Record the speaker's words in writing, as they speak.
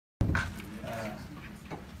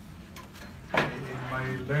in my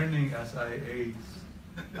learning as I age,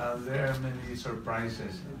 there are many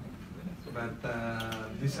surprises, but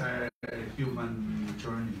these are a human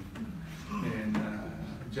journey. And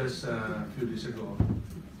just a few days ago,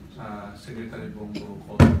 Secretary Bongo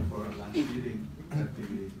called for a lunch meeting at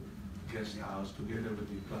the guest house together with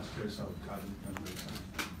the clusters of cabinet members.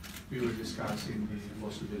 We were discussing the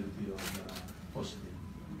possibility of hosting.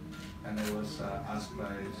 And I was asked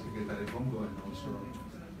by Secretary Bongo and also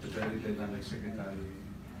the very dynamic Secretary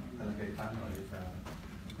Cayetano if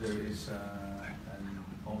there is an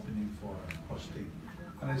opening for hosting.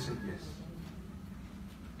 And I said yes.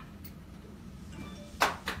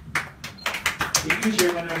 Thank you,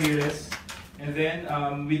 Chairman Ramirez. And then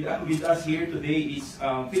with us here today is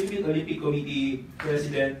Philippine Olympic Committee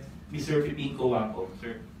President, Mr. Peping Cojuanco.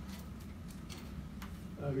 Sir.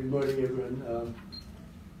 Good morning, everyone.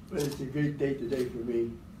 Well, it's a great day today for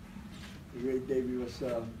me. A great day because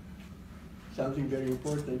something very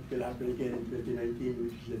important will happen again in 2019,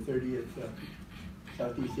 which is the 30th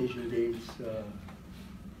Southeast Asian Games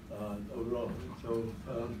overall. So,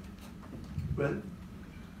 well,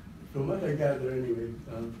 from what I gather anyway,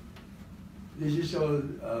 this is all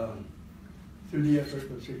through the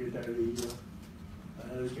effort of Secretary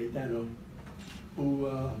Cayetano, who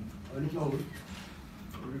on his own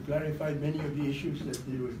clarified many of the issues that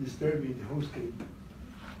was disturbing the hosting.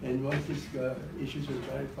 And once these issues were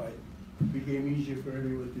clarified, it became easier for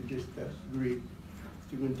everyone to just agree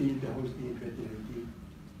to continue the hosting in 2019.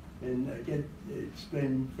 And I can't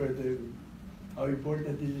explain further how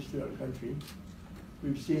important this is to our country.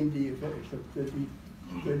 We've seen the effects of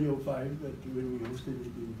 2005 that when we hosted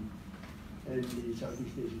it in the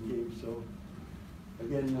Southeast Asian Games. So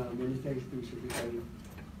again, many thanks to Secretary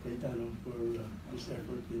Cayetano for this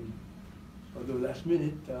effort. And although last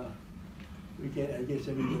minute, I guess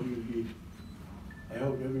everybody will be, I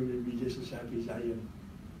hope everybody will be just as happy as I am.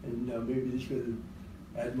 And maybe this will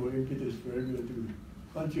add more impetus for everyone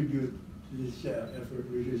to contribute to this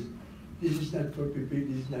effort, because this is not for Peping,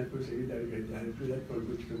 this is not for Secretary Cayetano, for that for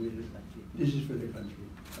Coach Ramirez. This is for the country.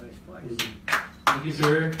 Thank you,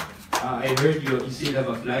 sir. I heard you still have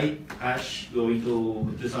a flight, cash, going to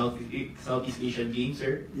the Southeast Asian Games,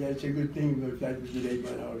 sir. Yeah, it's a good thing. My flight was delayed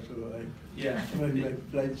 1 hour, so my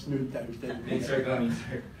flight is noon time. Thanks for coming,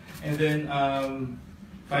 sir. And then,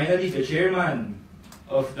 finally, the chairman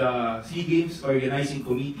of the SEA Games Organizing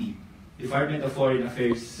Committee, Department of Foreign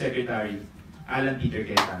Affairs Secretary, Alan Peter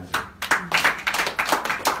Cayetano, sir.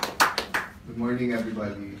 Good morning,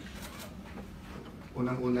 everybody.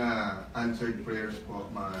 Unang-una, answered prayers po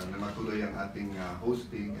na matuloy ang ating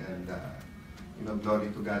hosting, and glory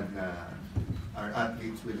to God na our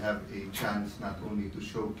athletes will have a chance not only to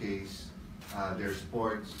showcase their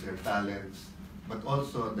sports, their talents, but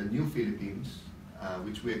also the new Philippines,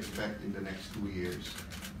 which we expect in the next 2 years,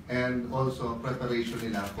 and also preparation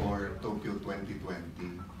nila for Tokyo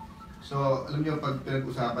 2020. So, alam niyo, pag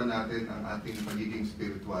pinag-usapan natin ang ating pagiging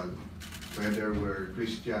spiritual, whether we're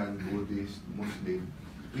Christian, Buddhist, Muslim,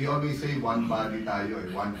 we always say one body tayo,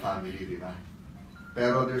 one family, di ba?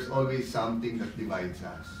 Pero there's always something that divides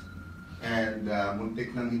us. And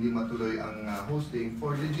muntik nang hindi matuloy ang hosting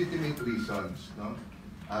for legitimate reasons, no?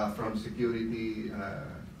 From security,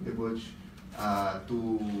 to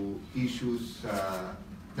issues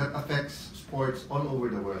that affects sports all over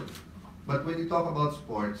the world. But when you talk about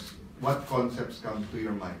sports, what concepts come to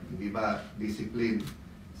your mind? Di ba? Discipline,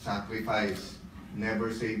 sacrifice, never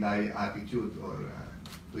say die attitude, or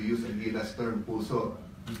to use a Gila's term, puso,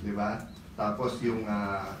 di ba? Tapos yung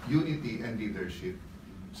unity and leadership.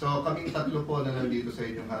 So kaming tatlo po na nandito sa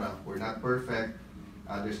inyong harap, we're not perfect,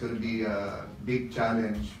 there's gonna be a big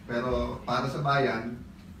challenge, pero para sa bayan,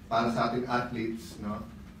 para sa ating athletes, no?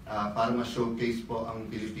 Para ma-showcase po ang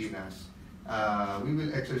Pilipinas, we will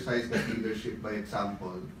exercise that leadership by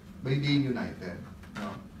example, by being united, no?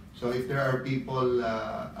 So if there are people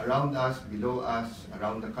around us, below us,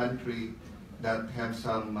 around the country that have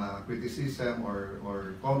some criticism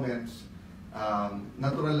or comments,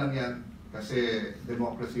 natural lang yan kasi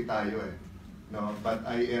democracy tayo eh. No? But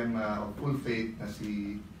I am of full faith na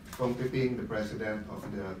si Kong Peping, the President of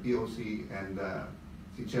the POC, and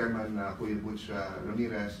si Chairman Kuya Butch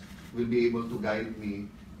Ramirez will be able to guide me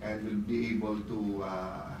and will be able to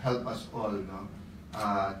help us all, no?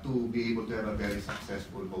 To be able to have a very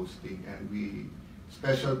successful hosting. And we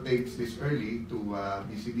special thanks this early to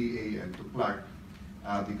BCDA and to Clark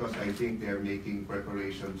because I think they're making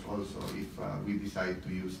preparations also if we decide to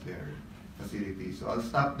use their facilities. So I'll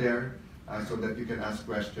stop there so that you can ask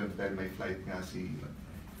questions. Then my flight nga si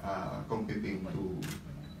Kong Peping to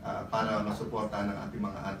para masuporta ng ating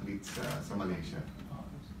mga athletes sa Malaysia.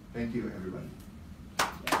 Thank you, everybody.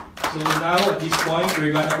 So now at this point,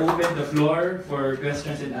 we're gonna open the floor for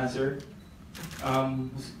questions and answer.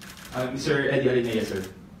 Mr. Eddie Alinea, sir.